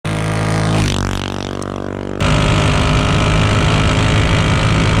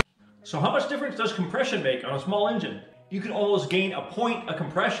So how much difference does compression make on a small engine? You can almost gain a point of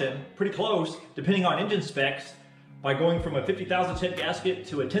compression, pretty close, depending on engine specs, by going from a 50 thousandths head gasket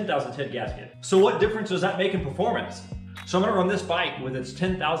to a 10 thousandths head gasket. So what difference does that make in performance? So I'm gonna run this bike with its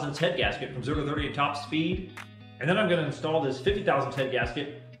 10 thousandths head gasket from 0 to 30 at top speed, and then I'm gonna install this 50 thousandths head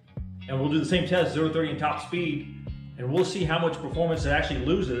gasket, and we'll do the same test, 0 to 30 at top speed, and we'll see how much performance it actually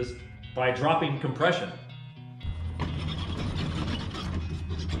loses by dropping compression.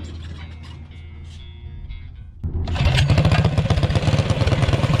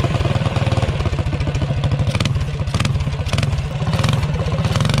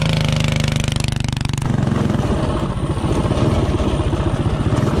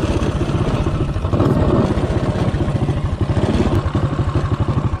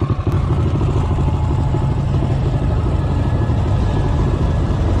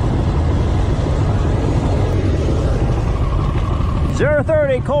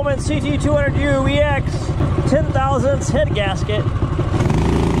 Coleman CT200U-EX 10 thousandths head gasket.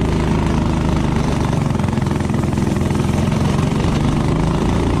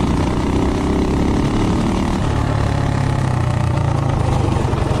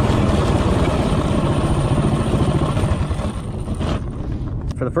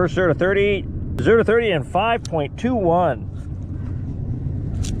 For the first 0 to 30 in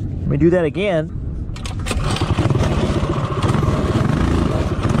 5.21. Let me do that again.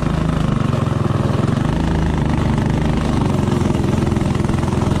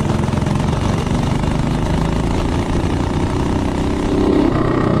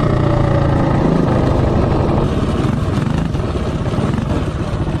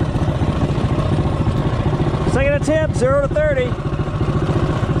 Second attempt, 0 to 30,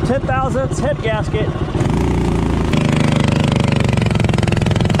 10 thousandths head gasket.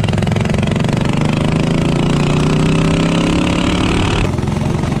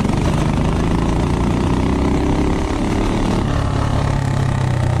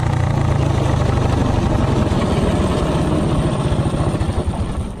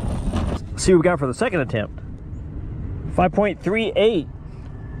 Let's see what we got for the second attempt. 5.38.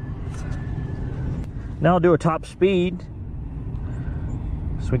 Now I'll do a top speed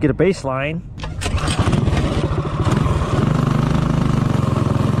so we get a baseline.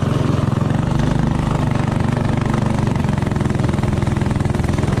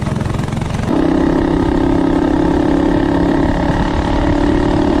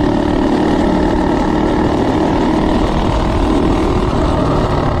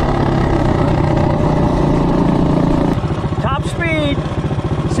 Top speed,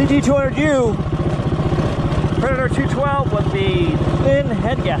 CT200U. Predator 212 with the thin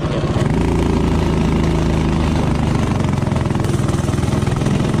head gasket.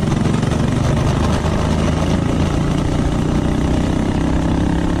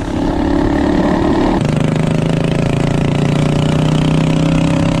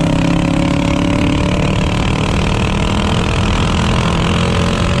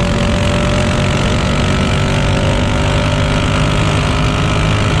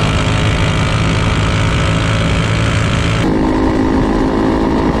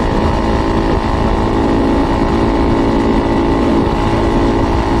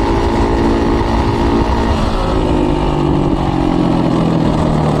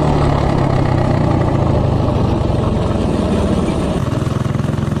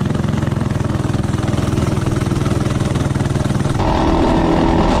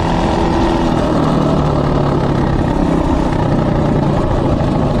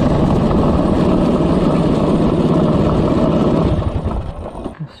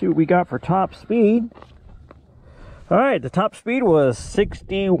 See what we got for top speed. All right, the top speed was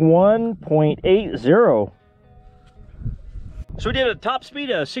 61.80. So we did a top speed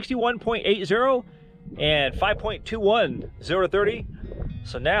of 61.80 and 5.21 0 to 30.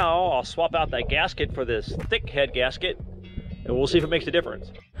 So now I'll swap out that gasket for this thick head gasket and we'll see if it makes a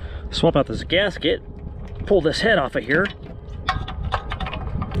difference. Swap out this gasket, pull this head off of here.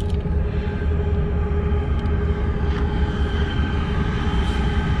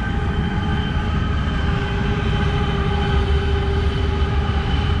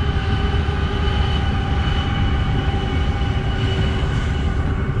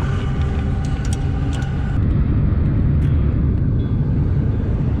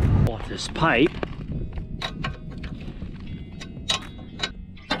 This pipe.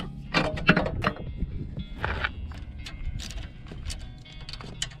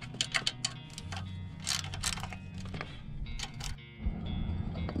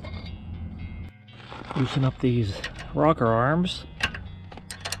 Loosen up these rocker arms.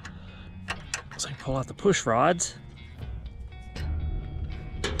 So I can pull out the push rods.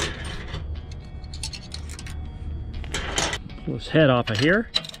 Pull this head off of here.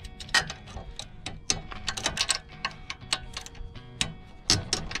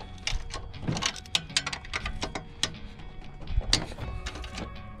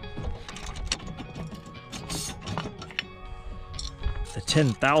 The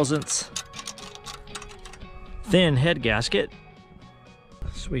 10,000ths thin head gasket.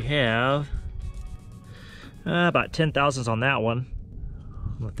 So we have about 10,000ths on that one,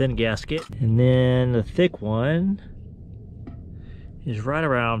 the thin gasket, and then the thick one is right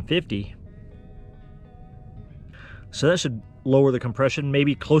around 50. So that should lower the compression,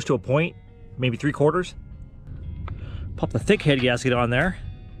 maybe close to a point, maybe 3/4. Pop the thick head gasket on there.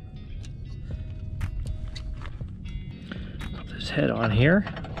 Pop this head on here.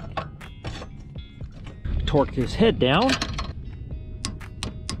 Torque this head down.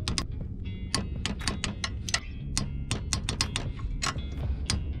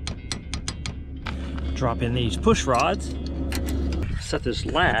 Drop in these push rods. Set this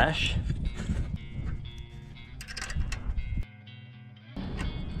lash.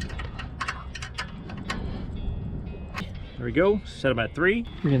 There we go. Set them at 3.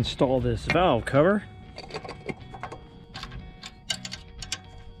 Reinstall this valve cover.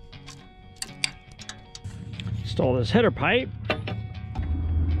 Install this header pipe.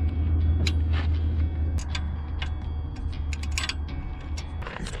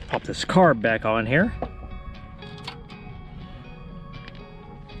 Pop this carb back on here.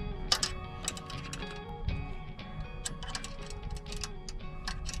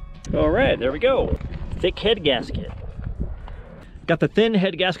 All right, there we go. Thick head gasket. Got the thin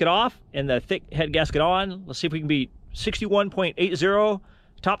head gasket off and the thick head gasket on. Let's see if we can beat 61.80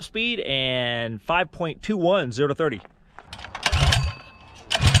 top speed and 5.21 0 to 30.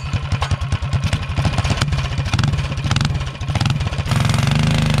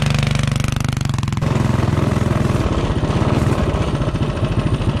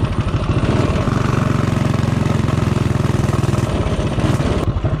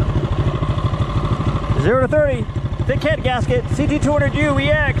 Zero to 30, thick head gasket,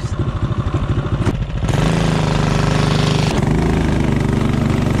 CT200U-EX.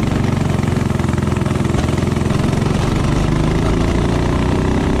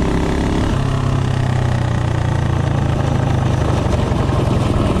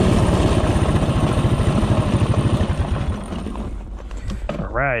 All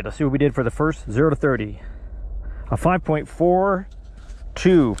right, let's see what we did for the first 0 to 30. A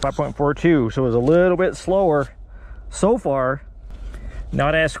 5.42, so it was a little bit slower so far,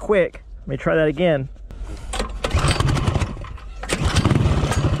 not as quick. Let me try that again.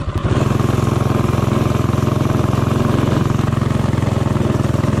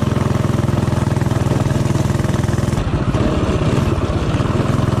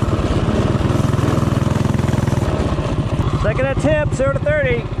 Second attempt, 0 to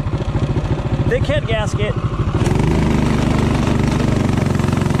 30. Thick head gasket.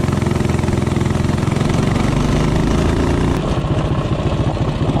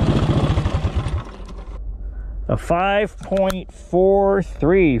 A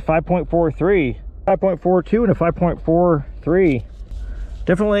 5.43, 5.43, 5.42 and a 5.43.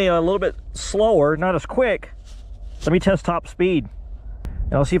 Definitely a little bit slower, not as quick. Let me test top speed.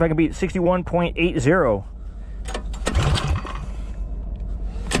 And I'll see if I can beat 61.80.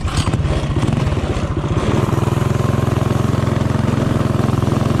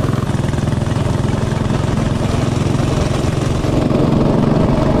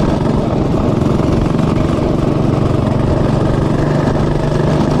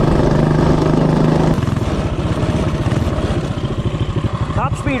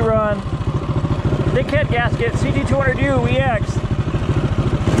 Speed run, thick head gasket, CT200U-EX.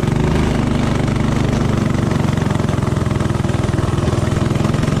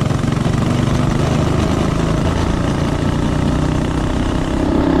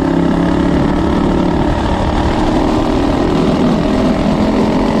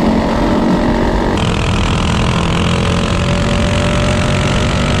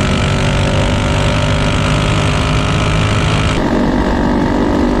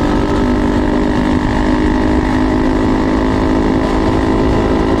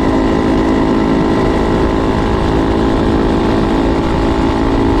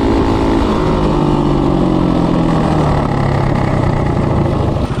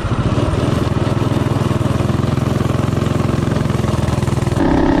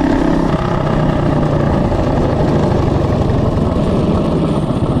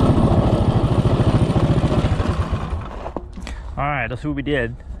 Let's see what we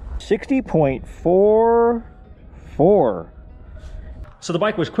did. 60.44. So the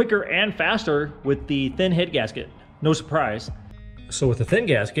bike was quicker and faster with the thin head gasket. no surprise. So with the thin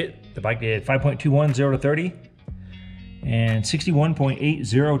gasket, the bike did 5.21 0 to 30 and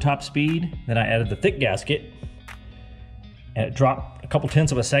 61.80 top speed. Then I added the thick gasket and it dropped a couple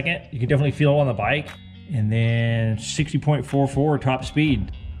tenths of a second. You can definitely feel it on the bike. And then 60.44 top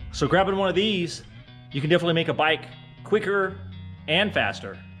speed. So grabbing one of these, you can definitely make a bike quicker and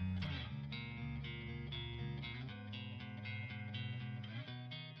faster.